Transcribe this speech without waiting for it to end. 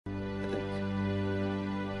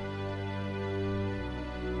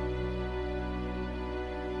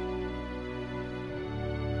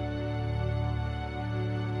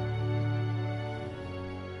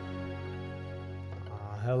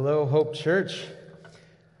Hello, Hope Church.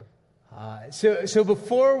 So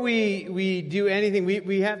before we do anything,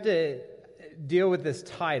 we have to deal with this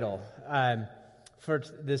title for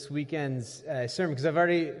this weekend's sermon, because I've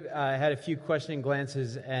already had a few questioning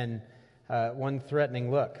glances and one threatening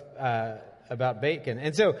look about bacon.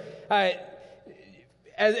 And so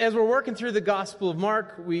as we're working through the Gospel of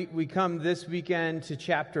Mark, we come this weekend to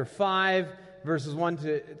chapter 5, verses 1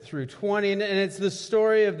 through 20, and it's the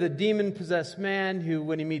story of the demon-possessed man who,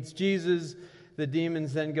 when he meets Jesus, the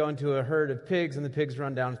demons then go into a herd of pigs, and the pigs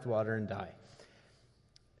run down to the water and die.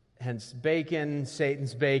 Hence, bacon,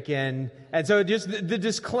 Satan's bacon. And so just the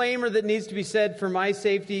disclaimer that needs to be said for my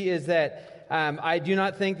safety is that I do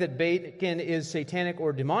not think that bacon is satanic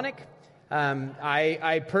or demonic.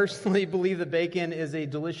 I personally believe that bacon is a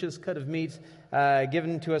delicious cut of meat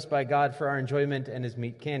given to us by God for our enjoyment and is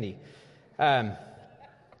meat candy.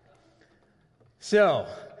 So,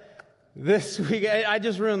 this week, I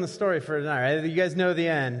just ruined the story for tonight, right? You guys know the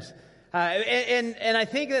end. And I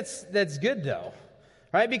think that's good, though,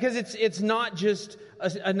 right? Because it's not just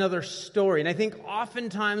another story. And I think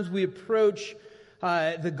oftentimes we approach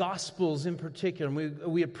the Gospels in particular, and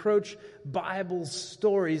we approach Bible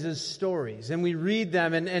stories as stories, and we read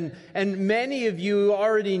them, and many of you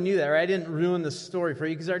already knew that, right? I didn't ruin the story for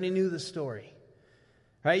you because I already knew the story.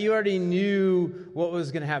 Right, you already knew what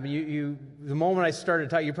was going to happen. The moment I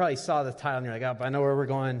started talking, you probably saw the title and you're like, "Oh, I know where we're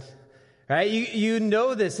going." Right? You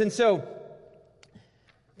know this, and so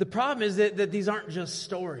the problem is that these aren't just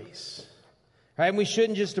stories, right? And we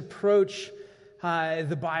shouldn't just approach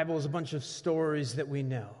the Bible as a bunch of stories that we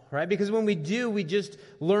know, right? Because when we do, we just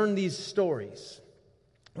learn these stories.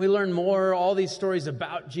 We learn all these stories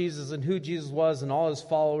about Jesus and who Jesus was and all his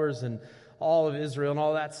followers and all of Israel and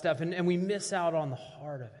all that stuff, and we miss out on the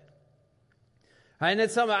heart of it. Right? And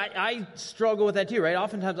it's something I struggle with that too, right?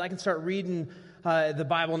 Oftentimes I can start reading the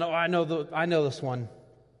Bible and I know this one,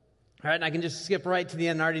 right? And I can just skip right to the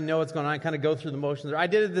end and I already know what's going on. I kind of go through the motions. I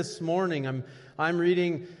did it this morning. I'm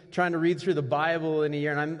trying to read through the Bible in a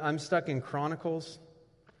year, and I'm stuck in Chronicles,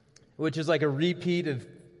 which is like a repeat of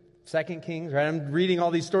 2 Kings, right? I'm reading all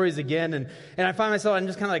these stories again, and I find myself, I'm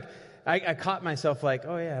just kind of like, I caught myself like,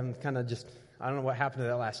 oh yeah, I'm kind of just, I don't know what happened to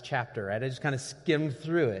that last chapter, right? I just kind of skimmed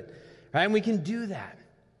through it, right? And we can do that,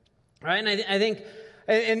 right? And I think,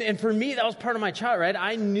 and for me, that was part of my childhood, right?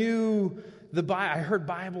 I knew the Bible, I heard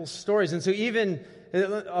Bible stories, and so even,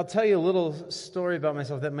 I'll tell you a little story about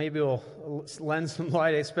myself that maybe will lend some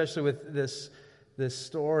light, especially with this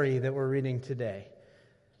story that we're reading today.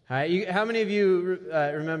 All right, how many of you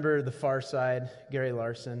remember The Far Side, Gary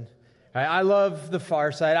Larson? I love The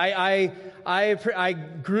Far Side. I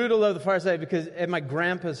grew to love The Far Side because at my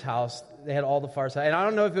grandpa's house, they had all The Far Side. And I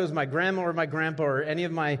don't know if it was my grandma or my grandpa or any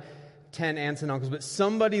of my 10 aunts and uncles, but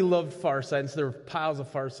somebody loved Far Side, and so there were piles of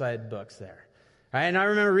Far Side books there. Right? And I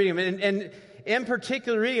remember reading them. And in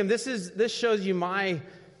particular, reading them, this shows you my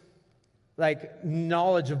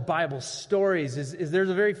knowledge of Bible stories. Is there's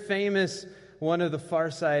a very famous one of the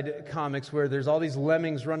Far Side comics where there's all these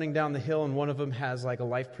lemmings running down the hill, and one of them has like a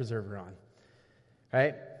life preserver on,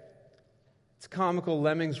 right? It's comical.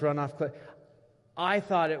 Lemmings run off cliff. I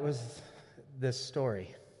thought it was this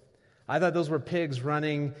story. I thought those were pigs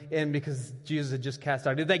running in because Jesus had just cast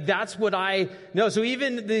out. Like, that's what I know. So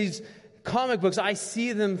even these comic books, I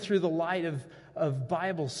see them through the light of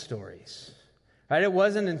Bible stories, right? It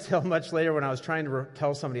wasn't until much later when I was trying to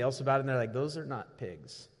tell somebody else about it, and they're like, "Those are not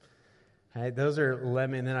pigs. Right, those are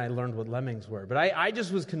lemmings," and then I learned what lemmings were. But I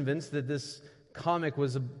just was convinced that this comic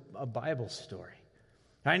was a Bible story.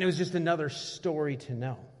 Right? And it was just another story to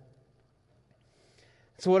know.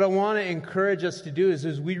 So what I want to encourage us to do is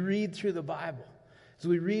as we read through the Bible, as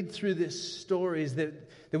we read through these stories, that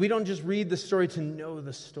we don't just read the story to know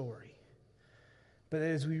the story, but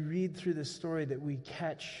as we read through the story that we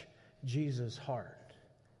catch Jesus' heart,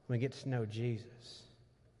 we get to know Jesus.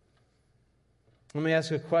 Let me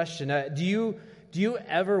ask you a question. Do you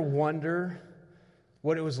ever wonder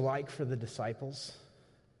what it was like for the disciples?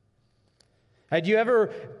 Do you ever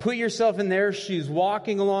put yourself in their shoes,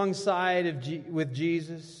 walking alongside with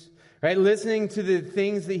Jesus, right? Listening to the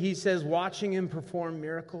things that he says, watching him perform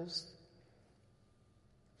miracles?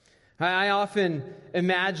 I often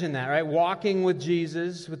imagine that, right? Walking with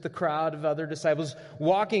Jesus, with the crowd of other disciples,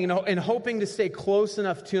 walking and hoping to stay close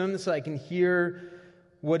enough to him so I can hear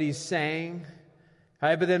what he's saying.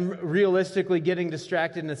 Right, but then realistically getting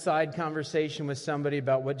distracted in a side conversation with somebody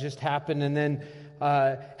about what just happened, and then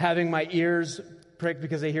having my ears pricked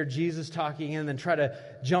because I hear Jesus talking, and then try to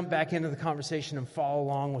jump back into the conversation and follow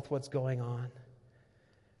along with what's going on.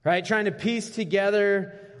 Right? Trying to piece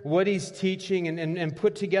together what he's teaching and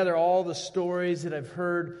put together all the stories that I've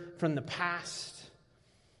heard from the past.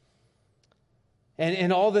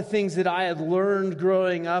 And all the things that I had learned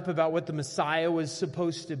growing up about what the Messiah was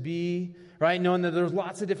supposed to be, right? Knowing that there was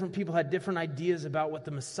lots of different people had different ideas about what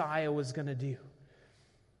the Messiah was going to do.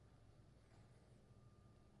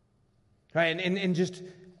 Right? And just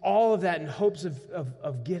all of that in hopes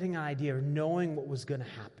of getting an idea or knowing what was going to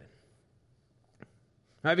happen.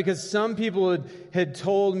 Right? Because some people had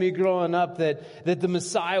told me growing up that the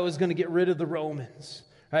Messiah was going to get rid of the Romans.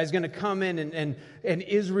 Right? He's going to come in and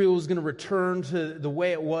Israel was going to return to the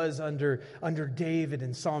way it was under David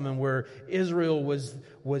and Solomon, where Israel was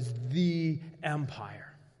the empire.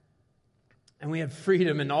 And we had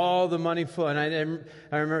freedom and all the money flow. And I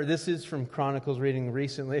remember, this is from Chronicles reading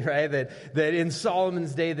recently, right? That in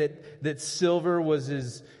Solomon's day that silver was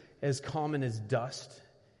as common as dust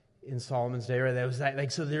in Solomon's day, right? That was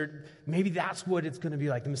like, so there, maybe that's what it's going to be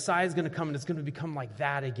like. The Messiah is going to come and it's going to become like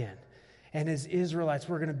that again. And as Israelites,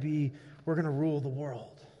 we're going to rule the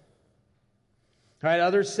world. All right,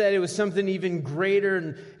 others said it was something even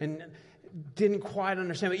greater and didn't quite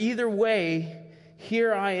understand. But either way,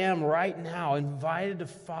 here I am right now, invited to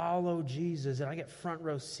follow Jesus, and I get front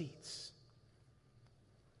row seats.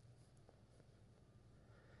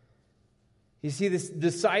 You see, the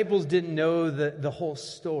disciples didn't know the whole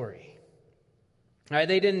story. All right,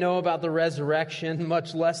 they didn't know about the resurrection,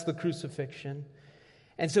 much less the crucifixion.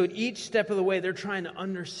 And so at each step of the way, they're trying to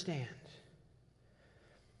understand.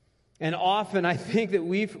 And often I think that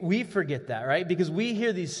we forget that, right? Because we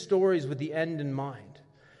hear these stories with the end in mind.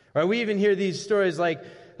 Right? We even hear these stories like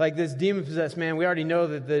this demon-possessed man. We already know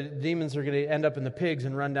that the demons are going to end up in the pigs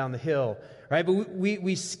and run down the hill. Right? But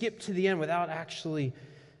we skip to the end without actually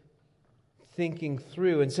thinking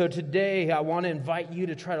through. And so today I want to invite you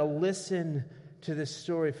to try to listen to this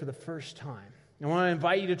story for the first time. I want to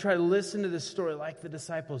invite you to try to listen to this story like the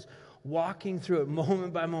disciples, walking through it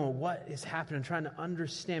moment by moment, what is happening, trying to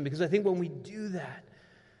understand. Because I think when we do that,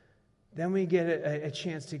 then we get a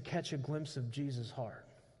chance to catch a glimpse of Jesus' heart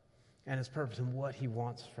and his purpose and what he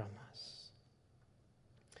wants from us.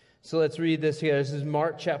 So let's read this here. This is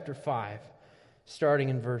Mark chapter 5, starting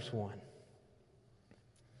in verse 1.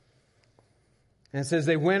 And it says,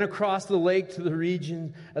 they went across the lake to the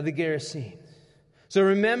region of the Gerasenes. So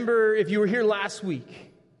remember, if you were here last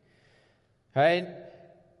week, right,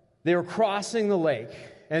 they were crossing the lake.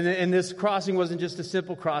 And this crossing wasn't just a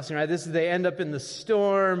simple crossing, right? They end up in the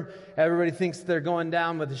storm. Everybody thinks they're going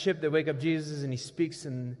down with the ship. They wake up Jesus, and he speaks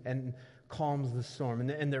and calms the storm.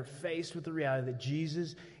 And they're faced with the reality that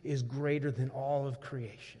Jesus is greater than all of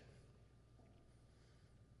creation.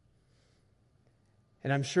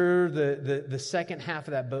 And I'm sure the second half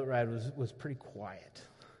of that boat ride was pretty quiet.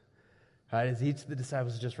 Right, as each of the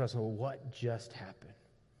disciples just wrestled, well, what just happened?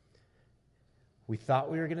 We thought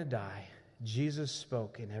we were going to die. Jesus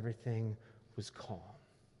spoke and everything was calm.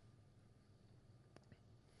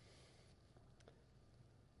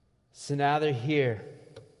 So now they're here.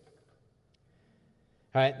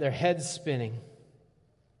 All right, their heads spinning.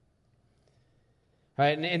 All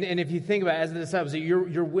right, and if you think about it, as the disciples,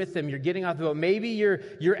 you're with them, you're getting off the boat. Maybe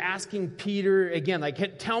you're asking Peter again,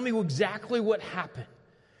 like, tell me exactly what happened.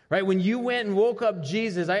 Right, when you went and woke up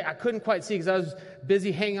Jesus, I couldn't quite see because I was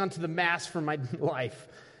busy hanging on to the mast for my life.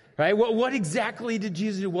 Right, what exactly did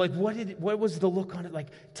Jesus do? Like, what was the look on it like?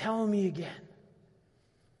 Tell me again.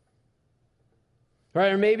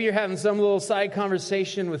 Right, or maybe you're having some little side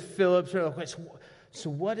conversation with Philip. So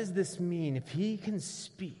what does this mean? If he can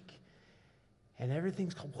speak and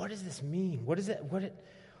everything's called, what does this mean?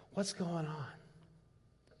 What's going on?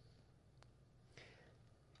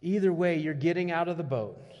 Either way, you're getting out of the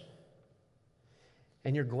boat.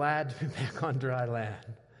 And you're glad to be back on dry land.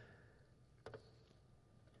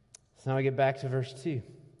 So now we get back to verse 2.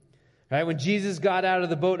 Right, when Jesus got out of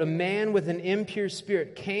the boat, a man with an impure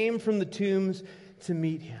spirit came from the tombs to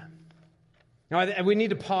meet him. Now, we need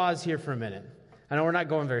to pause here for a minute. I know we're not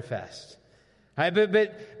going very fast. Right, but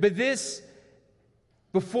this,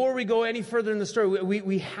 before we go any further in the story,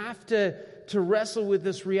 we have to wrestle with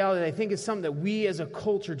this reality. I think it's something that we as a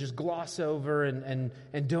culture just gloss over and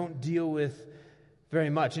don't deal with very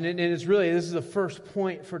much. And it's really, this is the first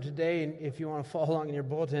point for today, and if you want to follow along in your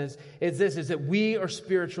bulletin, is that we are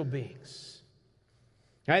spiritual beings.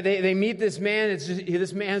 Right? They meet this man.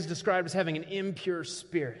 This man is described as having an impure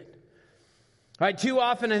spirit. Right? Too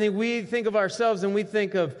often, I think we think of ourselves and we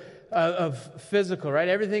think of physical, right?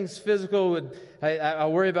 Everything's physical. I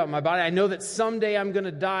worry about my body. I know that someday I'm going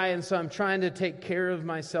to die, and so I'm trying to take care of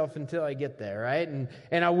myself until I get there, right? And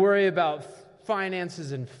I worry about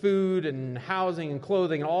finances and food and housing and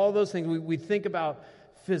clothing and all those things. We think about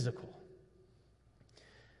physical.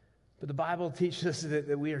 But the Bible teaches us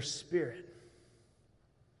that we are spirit.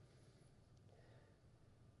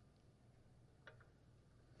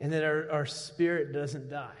 And that our spirit doesn't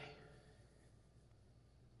die.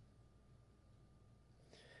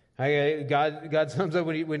 God sums up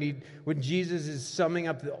when Jesus is summing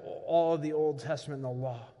up all of the Old Testament and the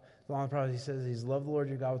law. The law and the prophets, he says, he's love the Lord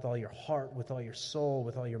your God with all your heart, with all your soul,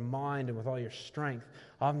 with all your mind, and with all your strength.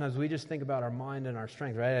 Oftentimes we just think about our mind and our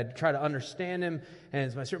strength, right? I try to understand him, and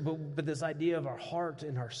it's my spirit. But this idea of our heart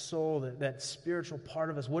and our soul, that spiritual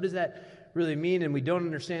part of us, what does that really mean? And we don't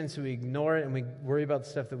understand, so we ignore it, and we worry about the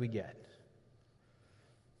stuff that we get.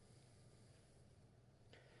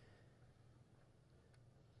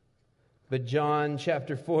 But John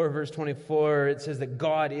chapter 4, verse 24, it says that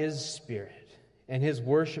God is spirit, and his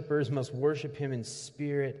worshipers must worship him in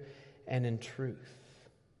spirit and in truth.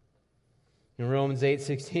 In Romans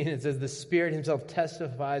 8:16, it says the Spirit himself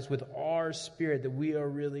testifies with our spirit that we are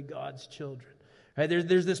really God's children. Right?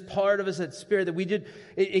 There's this part of us, that spirit, that we did.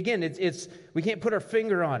 Again, it's we can't put our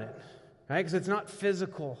finger on it, right? Because it's not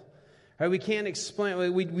physical. Right? We can't explain it.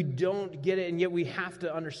 We don't get it, and yet we have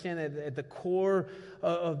to understand that at the core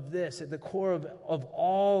of this, at the core of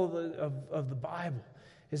all of the Bible,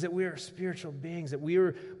 is that we are spiritual beings, that we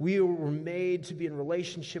were made to be in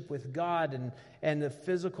relationship with God, and the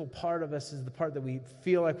physical part of us is the part that we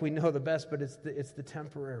feel like we know the best, but it's the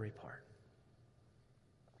temporary part.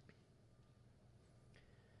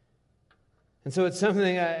 And so it's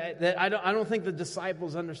something that I don't think the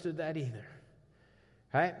disciples understood that either,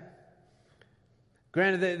 right?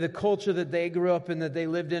 Granted, the culture that they grew up in, that they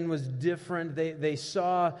lived in, was different. They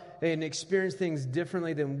saw and experienced things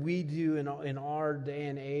differently than we do in our day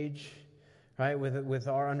and age, right? With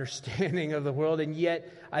our understanding of the world. And yet,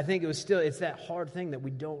 I think it's that hard thing that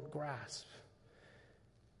we don't grasp.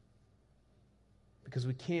 Because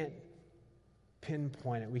we can't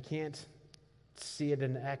pinpoint it. We can't see it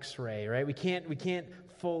in an X-ray, right? We can't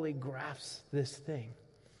fully grasp this thing.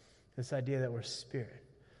 This idea that we're spirit.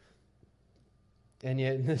 And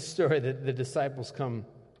yet in this story, the disciples come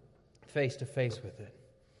face to face with it.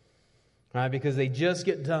 Right? Because they just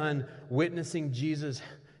get done witnessing Jesus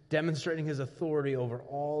demonstrating his authority over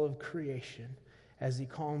all of creation as he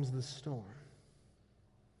calms the storm.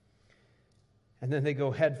 And then they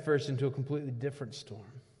go headfirst into a completely different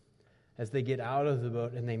storm as they get out of the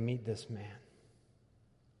boat and they meet this man.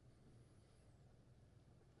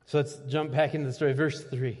 So let's jump back into the story. Verse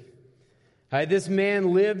 3. Right, this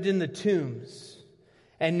man lived in the tombs,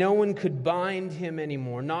 and no one could bind him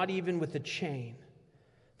anymore, not even with a chain.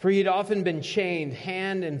 For he had often been chained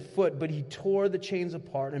hand and foot, but he tore the chains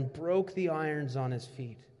apart and broke the irons on his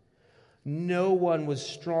feet. No one was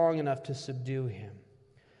strong enough to subdue him.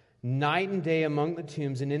 Night and day among the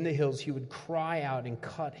tombs and in the hills, he would cry out and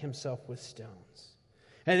cut himself with stones.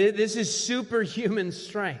 And this is superhuman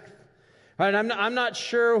strength. Right? I'm not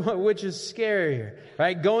sure which is scarier.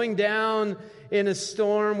 Right? Going down in a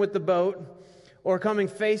storm with the boat, or coming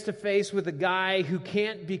face to face with a guy who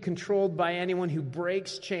can't be controlled by anyone, who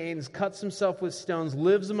breaks chains, cuts himself with stones,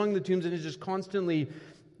 lives among the tombs, and is just constantly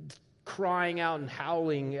crying out and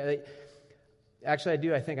howling.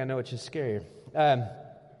 Actually, I think I know which is scarier.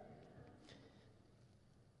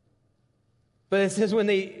 But it says when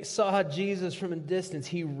they saw Jesus from a distance,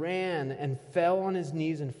 he ran and fell on his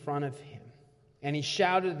knees in front of him. And he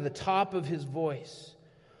shouted at the top of his voice,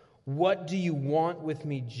 "What do you want with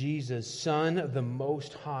me, Jesus, Son of the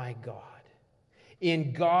Most High God?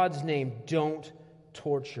 In God's name, don't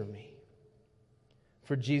torture me."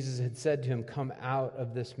 For Jesus had said to him, "Come out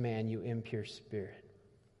of this man, you impure spirit."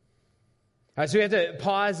 All right, so we have to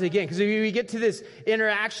pause again, because we get to this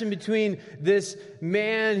interaction between this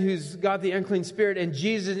man who's got the unclean spirit and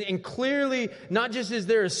Jesus, and clearly, not just is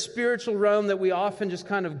there a spiritual realm that we often just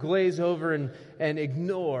kind of glaze over and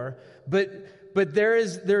ignore, but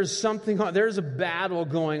there's something on. There's a battle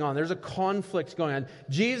going on. There's a conflict going on.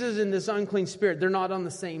 Jesus and this unclean spirit, they're not on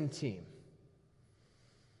the same team.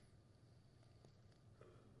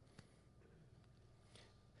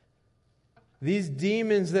 These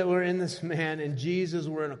demons that were in this man and Jesus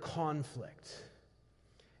were in a conflict.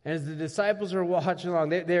 And as the disciples are watching along,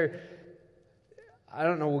 they're I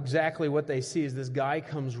don't know exactly what they see as this guy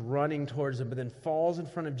comes running towards them, but then falls in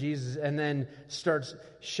front of Jesus and then starts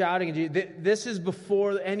shouting at Jesus. This is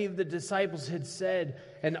before any of the disciples had said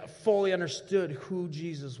and fully understood who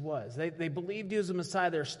Jesus was. They believed he was the Messiah.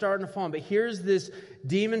 They're starting to fall. But here's this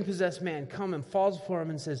demon-possessed man come and falls before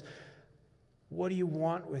him and says, "What do you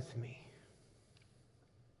want with me?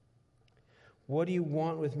 What do you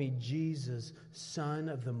want with me, Jesus, Son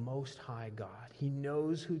of the Most High God?" He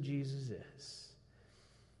knows who Jesus is.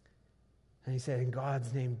 And he said, in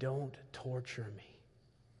God's name, don't torture me.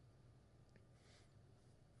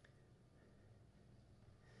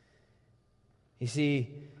 You see,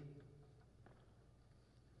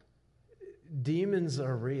 demons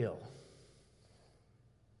are real.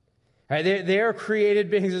 Right, they are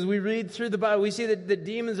created beings. As we read through the Bible, we see that the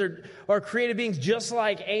demons are created beings just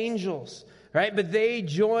like angels. Right? But they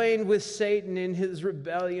joined with Satan in his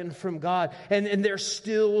rebellion from God. And they're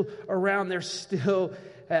still around. They're still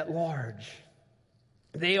at large.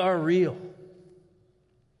 They are real.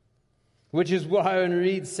 Which is why when we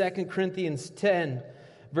read 2 Corinthians 10,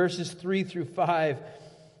 verses 3 through 5,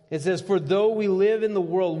 it says, for though we live in the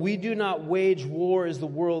world, we do not wage war as the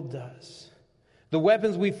world does. The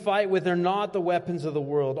weapons we fight with are not the weapons of the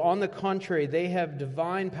world. On the contrary, they have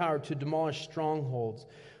divine power to demolish strongholds.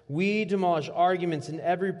 We demolish arguments and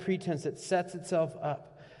every pretense that sets itself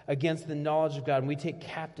up against the knowledge of God. And we take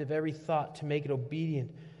captive every thought to make it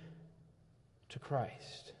obedient to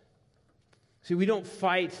Christ. See, we don't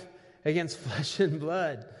fight against flesh and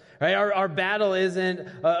blood. Right? Our battle isn't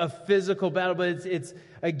a physical battle, but it's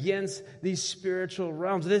against these spiritual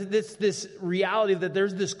realms. This reality that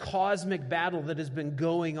there's this cosmic battle that has been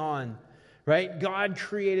going on. Right? God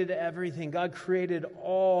created everything. God created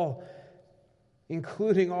all,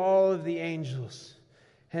 including all of the angels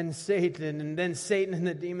and Satan. And then Satan and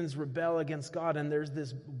the demons rebel against God, and there's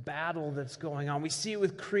this battle that's going on. We see it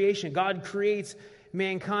with creation. God creates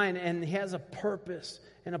mankind, and he has a purpose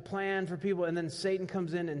and a plan for people. And then Satan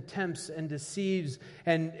comes in and tempts and deceives,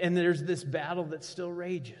 and there's this battle that still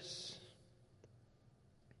rages.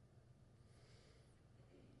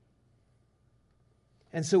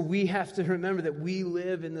 And so we have to remember that we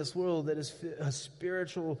live in this world that is a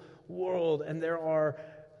spiritual world, and there are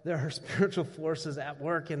spiritual forces at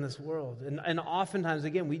work in this world. And oftentimes,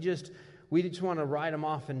 again, we just want to write them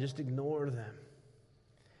off and just ignore them.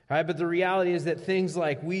 Right? But the reality is that things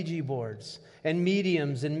like Ouija boards and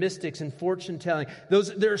mediums and mystics and fortune telling,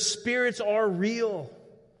 their spirits are real,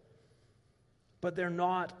 but they're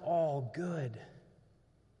not all good.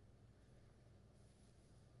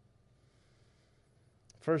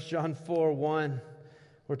 1 John 4:1,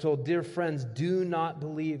 we're told, dear friends, do not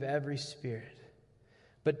believe every spirit,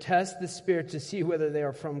 but test the spirit to see whether they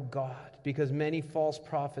are from God, because many false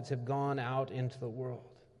prophets have gone out into the world.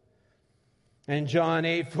 And John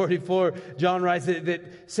 8:44, John writes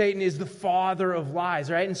that Satan is the father of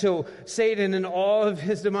lies, right? And so Satan and all of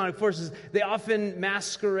his demonic forces, they often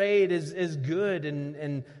masquerade as good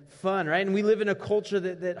and fun, right? And we live in a culture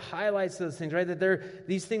that highlights those things, right? That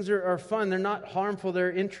these things are fun. They're not harmful.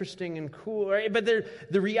 They're interesting and cool, right? But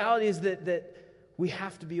the reality is that we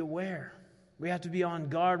have to be aware. We have to be on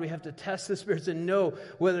guard. We have to test the spirits and know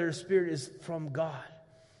whether a spirit is from God.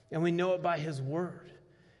 And we know it by his word,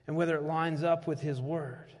 and whether it lines up with his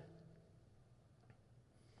word.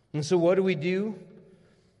 And so what do we do?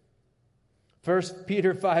 1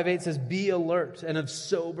 Peter 5:8 says, be alert and of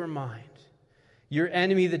sober mind. Your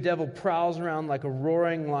enemy, the devil, prowls around like a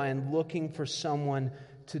roaring lion looking for someone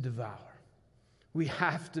to devour. We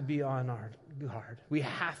have to be on our guard. We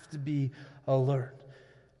have to be alert.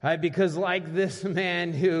 Right? Because like this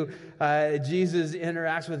man who Jesus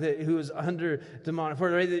interacts with, who is under demonic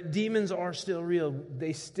force, right? The demons are still real.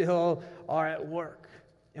 They still are at work.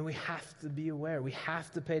 And we have to be aware. We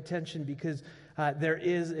have to pay attention, because there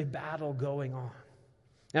is a battle going on.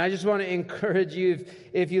 And I just want to encourage you,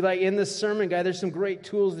 if you like, in this sermon guide, there's some great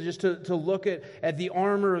tools just to look at the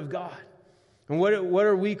armor of God. And what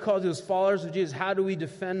are we called to as followers of Jesus? How do we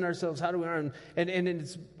defend ourselves? How do we arm? And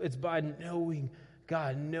it's by knowing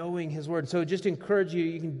God, knowing his word. So just encourage you,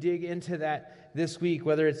 you can dig into that this week,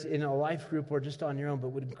 whether it's in a life group or just on your own, but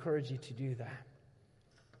would encourage you to do that.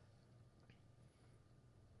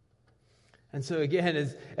 And so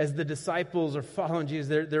again, as the disciples are following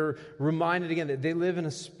Jesus, they're reminded again that they live in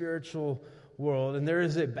a spiritual world, and there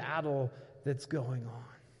is a battle that's going on.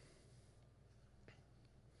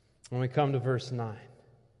 When we come to verse 9, it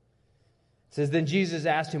says, then Jesus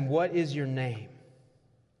asked him, what is your name?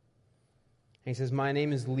 And he says, my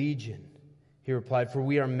name is Legion, he replied, for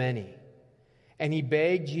we are many. And he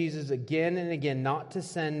begged Jesus again and again not to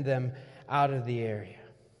send them out of the area.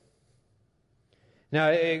 Now,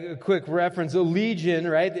 a quick reference, a legion,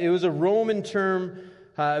 right? It was a Roman term,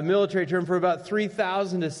 a military term for about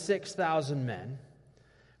 3,000 to 6,000 men.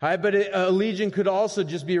 Right? But a legion could also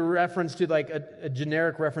just be a reference to like a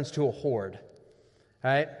generic reference to a horde.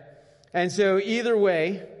 Right? And so either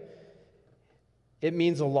way, it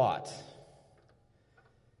means a lot.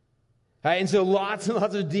 Right? And so lots and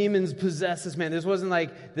lots of demons possessed this man. This wasn't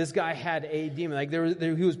like this guy had a demon. Like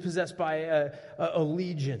he was possessed by a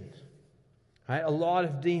legion. Right? A lot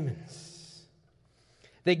of demons.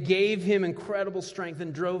 They gave him incredible strength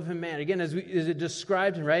and drove him mad. Again, as it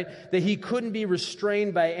described him, right? That he couldn't be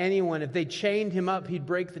restrained by anyone. If they chained him up, he'd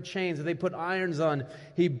break the chains. If they put irons on,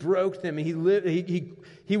 he broke them. He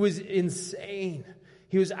was insane.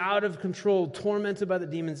 He was out of control, tormented by the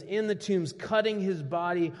demons, in the tombs, cutting his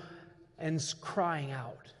body and crying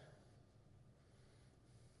out.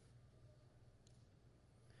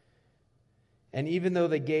 And even though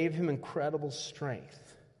they gave him incredible strength,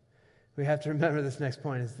 we have to remember this next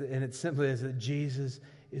point, and it simply is that Jesus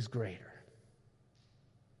is greater.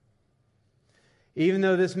 Even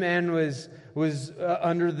though this man was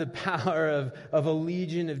under the power of a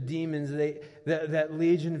legion of demons, that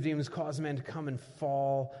legion of demons caused a man to come and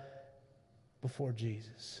fall before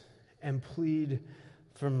Jesus and plead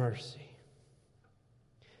for mercy.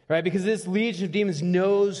 Right? Because this legion of demons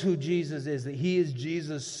knows who Jesus is, that he is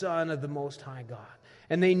Jesus, Son of the Most High God.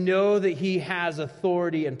 And they know that he has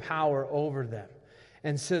authority and power over them.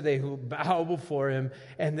 And so they bow before him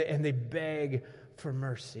and they beg for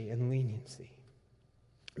mercy and leniency.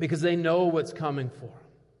 Because they know what's coming for them.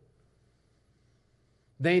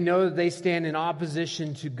 They know that they stand in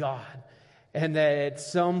opposition to God. And that at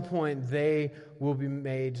some point they will be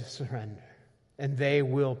made to surrender. And they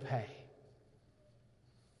will pay.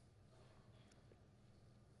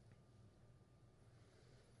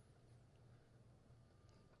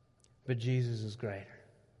 But Jesus is greater.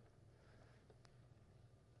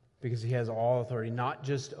 Because he has all authority, not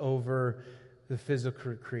just over the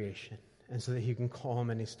physical creation, and so that he can calm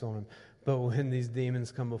any storm, but when these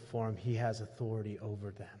demons come before him, he has authority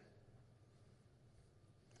over them.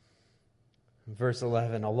 In verse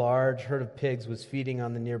 11, a large herd of pigs was feeding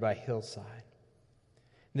on the nearby hillside.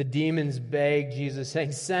 The demons begged Jesus,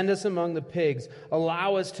 saying, "Send us among the pigs.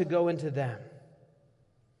 Allow us to go into them."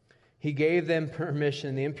 He gave them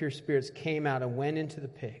permission. The impure spirits came out and went into the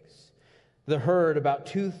pigs. The herd, about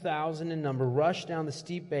 2,000 in number, rushed down the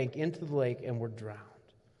steep bank into the lake and were drowned.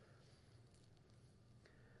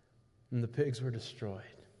 And the pigs were destroyed.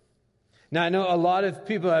 Now, I know a lot of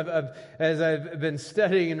people, as I've been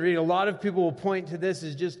studying and reading, a lot of people will point to this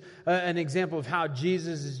as just an example of how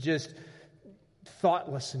Jesus is just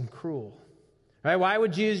thoughtless and cruel. Right? Why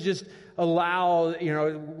would Jesus just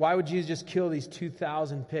why would Jesus just kill these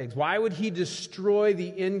 2,000 pigs? Why would he destroy the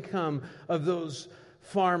income of those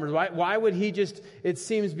farmers? Why would he just, it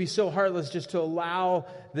seems, be so heartless just to allow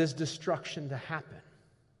this destruction to happen?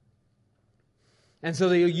 And so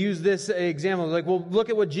they use this example, like, well, look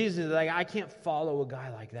at what Jesus is like. I can't follow a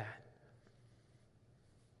guy like that.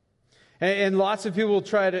 And lots of people will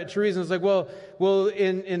try to reason. It's like, well,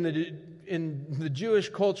 in the Jewish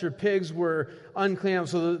culture, pigs were unclean,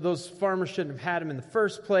 so those farmers shouldn't have had them in the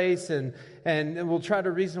first place, and we'll try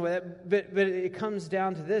to reason with that. But it comes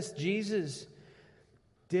down to this: Jesus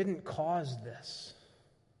didn't cause this.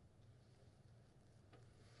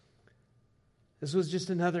 This was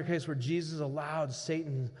just another case where Jesus allowed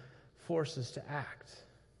Satan's forces to act.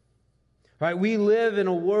 Right? We live in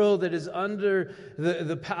a world that is under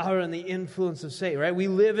the power and the influence of Satan. Right? We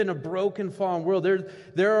live in a broken, fallen world.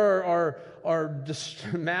 There are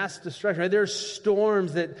mass destruction. Right? There are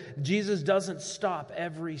storms that Jesus doesn't stop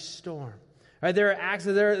every storm. Right? There are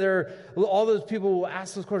accidents. There are all those people will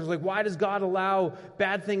ask those questions like, why does God allow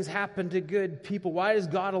bad things happen to good people? Why does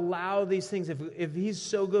God allow these things? If He's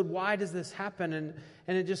so good, why does this happen?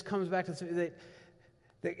 And it just comes back to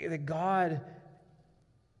that God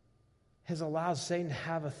has allowed Satan to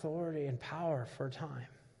have authority and power for a time.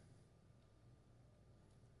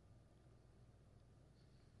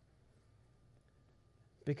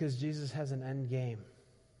 Because Jesus has an end game.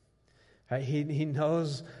 Right? He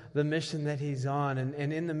knows the mission that he's on.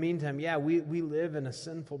 And in the meantime, we live in a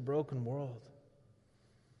sinful, broken world.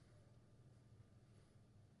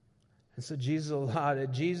 And so Jesus allowed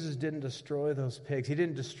it. Jesus didn't destroy those pigs. He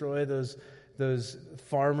didn't destroy those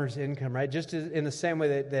farmers' income, right? Just in the same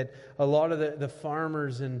way that a lot of the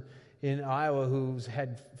farmers in Iowa who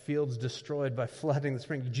had fields destroyed by flooding the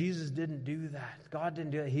spring, Jesus didn't do that. God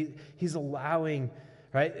didn't do that. He's allowing,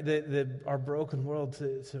 right, our broken world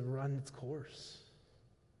to run its course.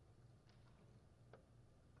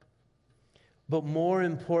 But more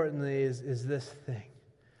importantly is this thing.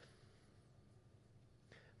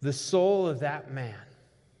 The soul of that man,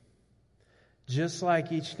 just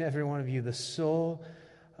like each and every one of you, the soul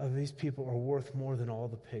of these people are worth more than all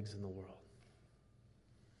the pigs in the world.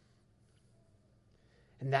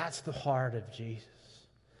 And that's the heart of Jesus,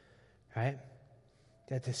 right?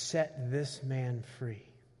 That to set this man free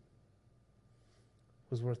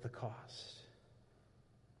was worth the cost.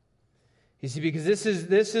 You see, because this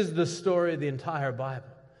is the story of the entire Bible.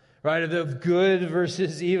 right? Of good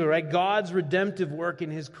versus evil, right? God's redemptive work in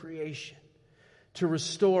his creation to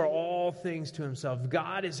restore all things to himself.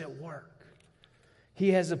 God is at work. He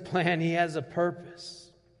has a plan. He has a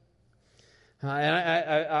purpose. And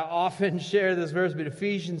I often share this verse, but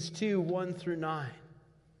Ephesians 2, 1 through 9.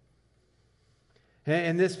 And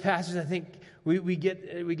in this passage, I think we get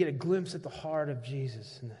a glimpse at the heart of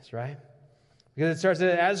Jesus in this, right? Because it starts,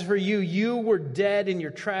 as for you, you were dead in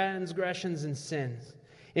your transgressions and sins,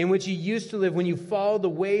 in which you used to live when you followed the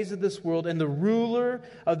ways of this world and the ruler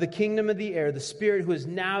of the kingdom of the air, the spirit who is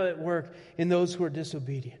now at work in those who are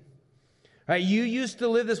disobedient. Right? You used to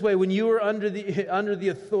live this way when you were under the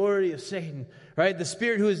authority of Satan, right? The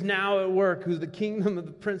spirit who is now at work, who's the kingdom of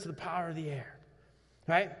the prince of the power of the air.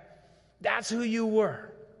 Right? That's who you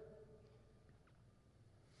were.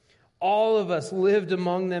 All of us lived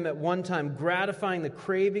among them at one time, gratifying the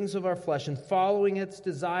cravings of our flesh and following its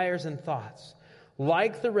desires and thoughts.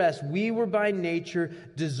 Like the rest, we were by nature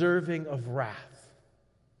deserving of wrath.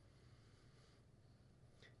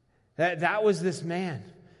 That was this man,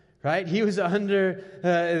 right? He was under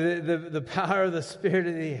the power of the spirit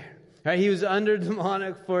of the air. Right? He was under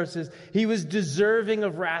demonic forces. He was deserving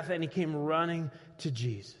of wrath, and he came running to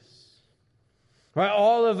Jesus. Right?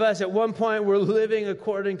 All of us at one point were living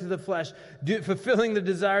according to the flesh, fulfilling the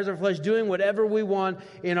desires of our flesh, doing whatever we want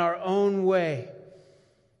in our own way.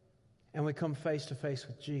 And we come face to face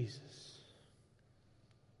with Jesus.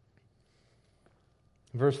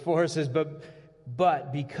 Verse 4 says,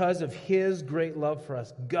 But because of his great love for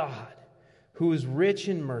us, God, who is rich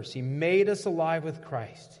in mercy, made us alive with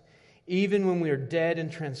Christ, even when we are dead in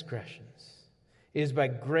transgressions. It is by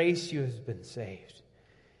grace you have been saved.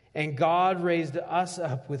 And God raised us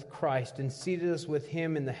up with Christ and seated us with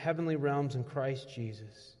him in the heavenly realms in Christ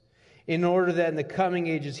Jesus, in order that in the coming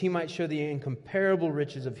ages he might show the incomparable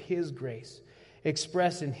riches of his grace,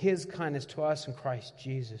 expressed in his kindness to us in Christ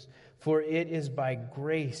Jesus. For it is by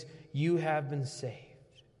grace you have been saved,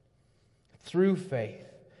 through faith.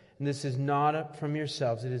 And this is not from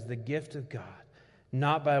yourselves, it is the gift of God,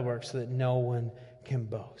 not by works, so that no one can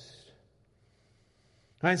boast.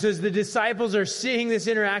 And so as the disciples are seeing this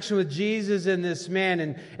interaction with Jesus and this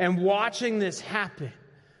man and watching this happen,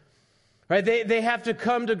 right? They have to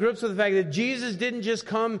come to grips with the fact that Jesus didn't just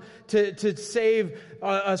come to save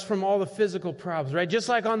us from all the physical problems, right? Just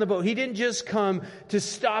like on the boat. He didn't just come to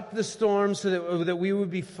stop the storm so that we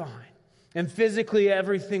would be fine and physically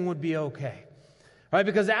everything would be okay. Right?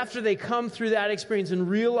 Because after they come through that experience and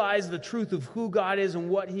realize the truth of who God is and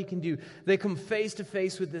what he can do, they come face to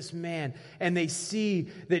face with this man and they see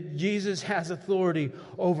that Jesus has authority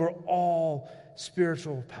over all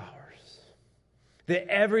spiritual powers. That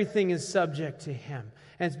everything is subject to him.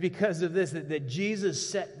 And it's because of this that Jesus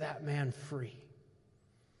set that man free.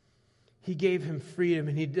 He gave him freedom,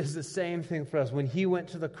 and he does the same thing for us when he went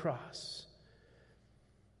to the cross.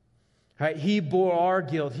 Right? He bore our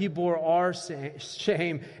guilt, he bore our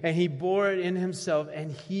shame, and he bore it in himself,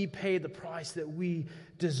 and he paid the price that we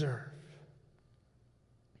deserve.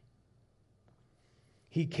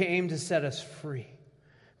 He came to set us free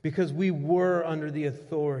because we were under the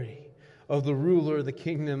authority of the ruler of the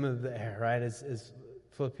kingdom of the air, right? As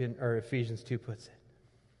Ephesians 2 puts it.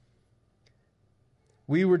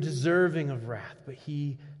 We were deserving of wrath, but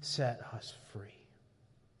he set us free.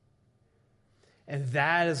 And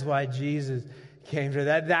that is why Jesus came to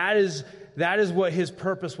that. That is what his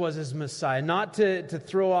purpose was as Messiah. Not to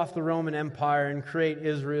throw off the Roman Empire and create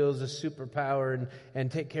Israel as a superpower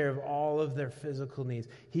and take care of all of their physical needs.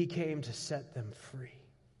 He came to set them free.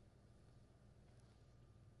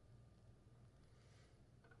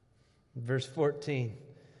 Verse 14.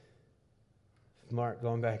 Mark,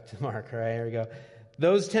 going back to Mark. All right, here we go.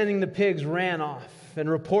 Those tending the pigs ran off and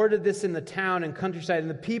reported this in the town and countryside, and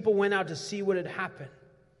the people went out to see what had happened.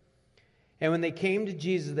 And when they came to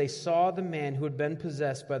Jesus, they saw the man who had been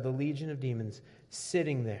possessed by the legion of demons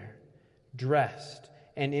sitting there, dressed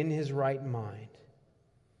and in his right mind.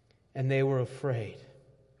 And they were afraid.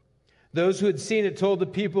 Those who had seen it told the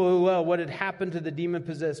people what had happened to the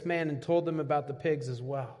demon-possessed man and told them about the pigs as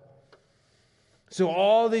well. So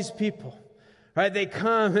all these people, right, they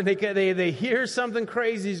come and they hear something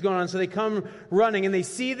crazy is going on, so they come running and they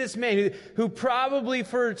see this man who probably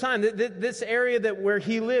for a time, this area where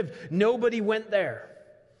he lived, nobody went there,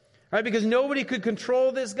 right? Because nobody could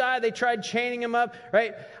control this guy. They tried chaining him up,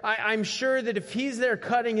 right? I'm sure that if he's there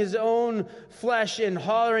cutting his own flesh and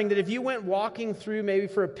hollering, that if you went walking through maybe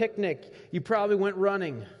for a picnic, you probably went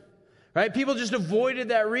running, right? People just avoided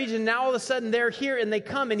that region. Now all of a sudden they're here and they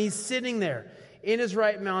come and he's sitting there in his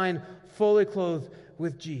right mind, fully clothed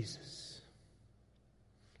with Jesus.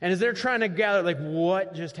 And as they're trying to gather, like,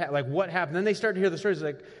 what just happened? Like, what happened? Then they start to hear the stories,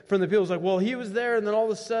 like, from the people. It's like, well, he was there, and then all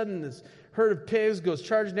of a sudden, this herd of pigs goes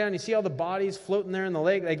charging down. You see all the bodies floating there in the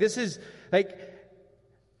lake. Like, this is, like,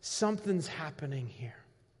 something's happening here.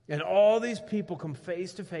 And all these people come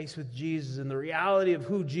face to face with Jesus and the reality of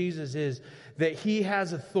who Jesus is, that he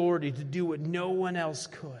has authority to do what no one else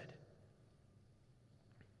could.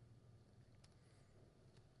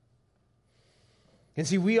 And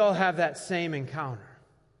see, we all have that same encounter.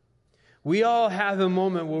 We all have a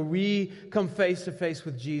moment where we come face to face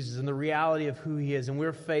with Jesus and the reality of who he is, and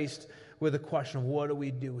we're faced with a question of what do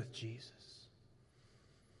we do with Jesus?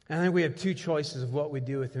 And I think we have two choices of what we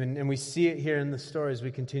do with him, and we see it here in the story as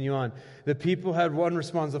we continue on. The people had one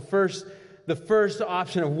response. The first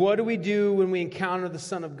option of what do we do when we encounter the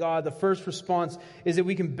Son of God, the first response is that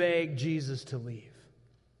we can beg Jesus to leave.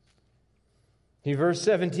 In verse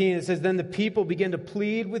 17, it says, then the people began to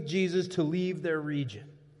plead with Jesus to leave their region.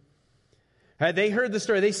 Right, they heard the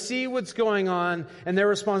story. They see what's going on, and their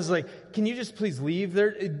response is like, can you just please leave?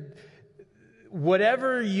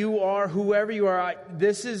 Whatever you are, whoever you are,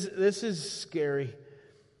 this is scary.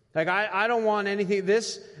 Like, I don't want anything.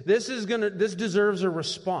 This deserves a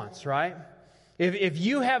response, right? If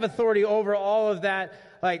you have authority over all of that,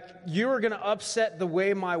 like, you are going to upset the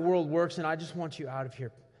way my world works, and I just want you out of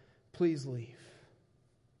here. Please leave.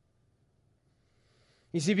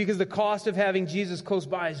 You see, because the cost of having Jesus close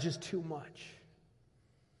by is just too much.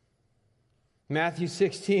 Matthew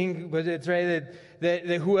 16, but it's right that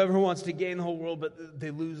whoever wants to gain the whole world, but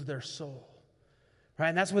they lose their soul. Right?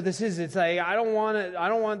 And that's what this is. It's like, I don't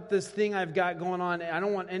want this thing I've got going on. I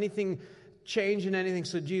don't want anything changing anything.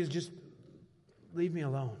 So Jesus, just leave me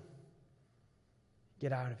alone.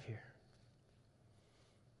 Get out of here.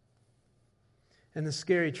 And the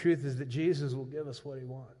scary truth is that Jesus will give us what we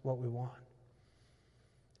want.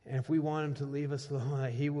 And if we want him to leave us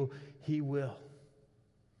alone, he will.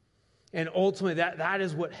 And ultimately, that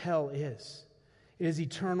is what hell is. It is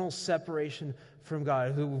eternal separation from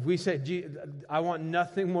God. If we say, I want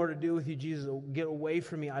nothing more to do with you, Jesus, get away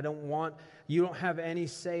from me. You don't have any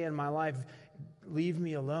say in my life. Leave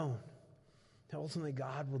me alone. Ultimately,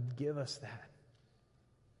 God will give us that.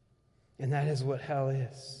 And that is what hell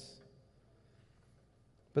is.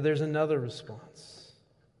 But there's another response.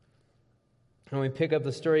 And we pick up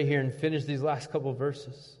the story here and finish these last couple of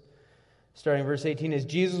verses. Starting in verse 18, as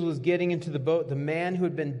Jesus was getting into the boat, the man who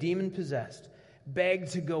had been demon-possessed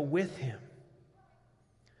begged to go with him.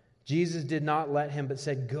 Jesus did not let him, but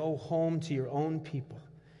said, go home to your own people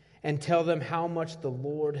and tell them how much the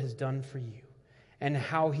Lord has done for you and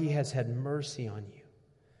how he has had mercy on you.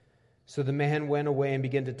 So the man went away and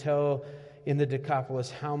began to tell in the Decapolis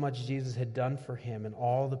how much Jesus had done for him, and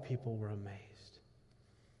all the people were amazed.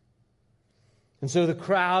 And so the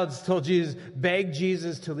crowds told Jesus, beg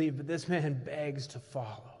Jesus to leave, but this man begs to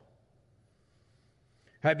follow.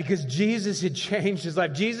 Right? Because Jesus had changed his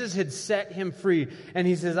life. Jesus had set him free. And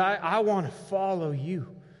he says, I want to follow you.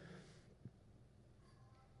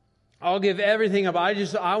 I'll give everything up.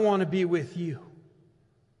 I want to be with you.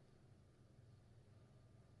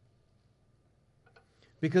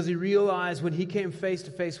 Because he realized when he came face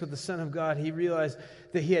to face with the Son of God, he realized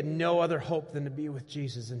that he had no other hope than to be with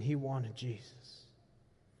Jesus, and he wanted Jesus.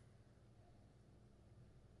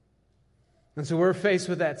 And so we're faced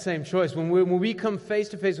with that same choice. When we come face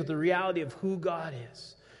to face with the reality of who God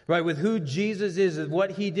is, right, with who Jesus is and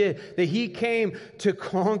what he did, that he came to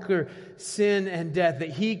conquer sin and death, that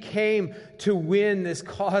he came to win this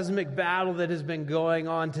cosmic battle that has been going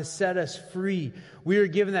on to set us free. We are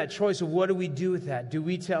given that choice of what do we do with that? Do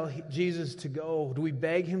we tell Jesus to go? Do we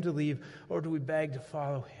beg him to leave? Or do we beg to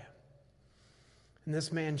follow him? And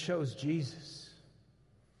this man chose Jesus.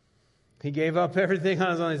 He gave up everything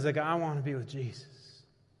on his own. He's like, I want to be with Jesus.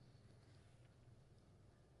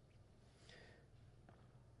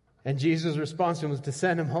 And Jesus' response to him was to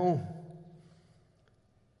send him home.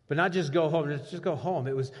 But not just go home, just go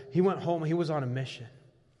home. He went home, he was on a mission.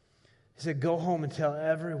 He said, go home and tell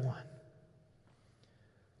everyone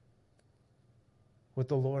what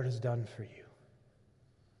the Lord has done for you.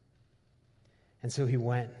 And so he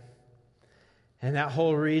went. And that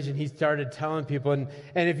whole region, he started telling people. And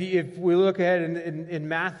if we look ahead in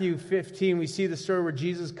Matthew 15, we see the story where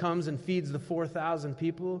Jesus comes and feeds the 4,000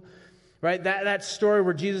 people. Right? That story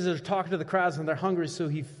where Jesus is talking to the crowds and they're hungry, so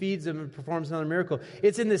he feeds them and performs another miracle.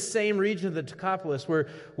 It's in the same region of the Decapolis where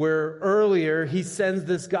earlier he sends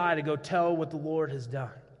this guy to go tell what the Lord has done.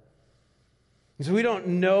 And so we don't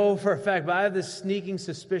know for a fact, but I have this sneaking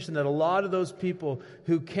suspicion that a lot of those people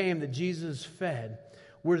who came that Jesus fed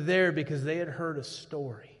were there because they had heard a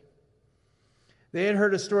story. They had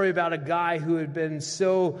heard a story about a guy who had been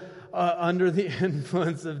so under the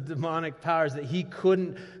influence of demonic powers that he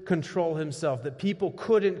couldn't control himself, that people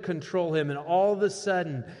couldn't control him. And all of a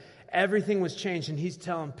sudden, everything was changed, and he's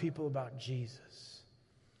telling people about Jesus.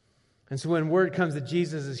 And so when word comes that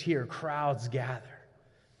Jesus is here, crowds gather.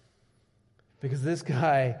 Because this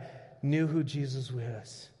guy knew who Jesus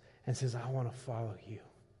was and says, I want to follow you.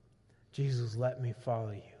 Jesus, let me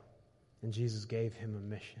follow you. And Jesus gave him a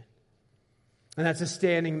mission. And that's a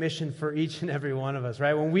standing mission for each and every one of us,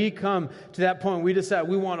 right? When we come to that point, we decide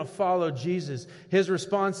we want to follow Jesus. His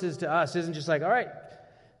responses to us isn't just like, all right,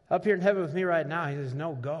 up here in heaven with me right now. He says,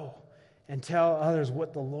 no, go and tell others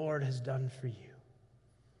what the Lord has done for you.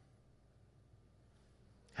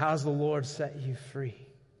 How's the Lord set you free?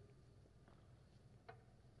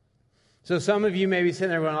 So some of you may be sitting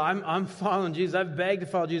there going, I'm following Jesus. I've begged to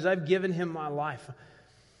follow Jesus. I've given him my life.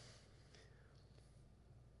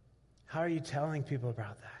 How are you telling people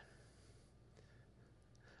about that?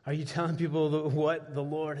 Are you telling people what the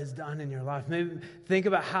Lord has done in your life? Maybe think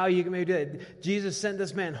about how you can maybe do it. Jesus sent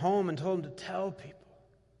this man home and told him to tell people.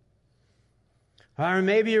 Or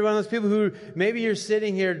maybe you're one of those people who, maybe you're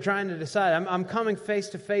sitting here trying to decide, I'm coming face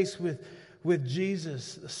to face with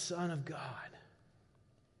Jesus, the Son of God.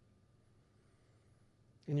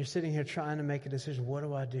 And you're sitting here trying to make a decision. What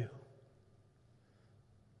do I do?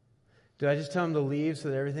 Do I just tell him to leave so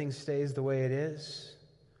that everything stays the way it is?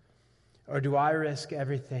 Or do I risk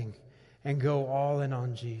everything and go all in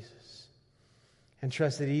on Jesus and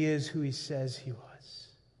trust that he is who he says he was?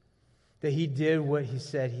 That he did what he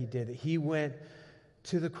said he did. That he went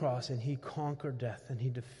to the cross and he conquered death and he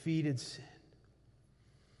defeated sin.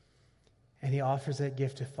 And he offers that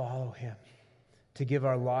gift to follow him, to give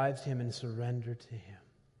our lives to him and surrender to him.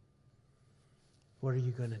 What are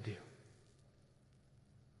you going to do?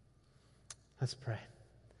 Let's pray.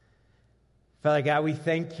 Father God, we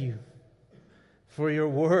thank you for your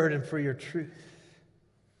word and for your truth.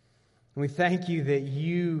 And we thank you that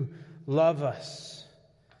you love us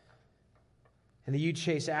and that you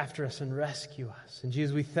chase after us and rescue us. And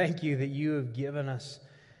Jesus, we thank you that you have given us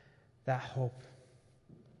that hope.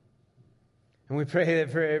 And we pray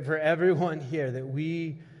that for everyone here that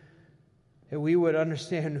we would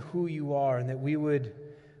understand who you are and that we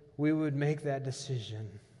would make that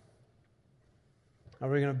decision. Are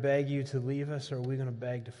we going to beg you to leave us, or are we going to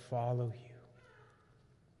beg to follow you?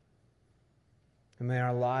 And may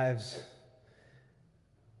our lives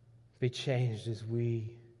be changed as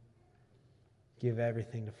we give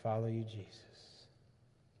everything to follow you, Jesus.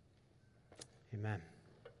 Amen.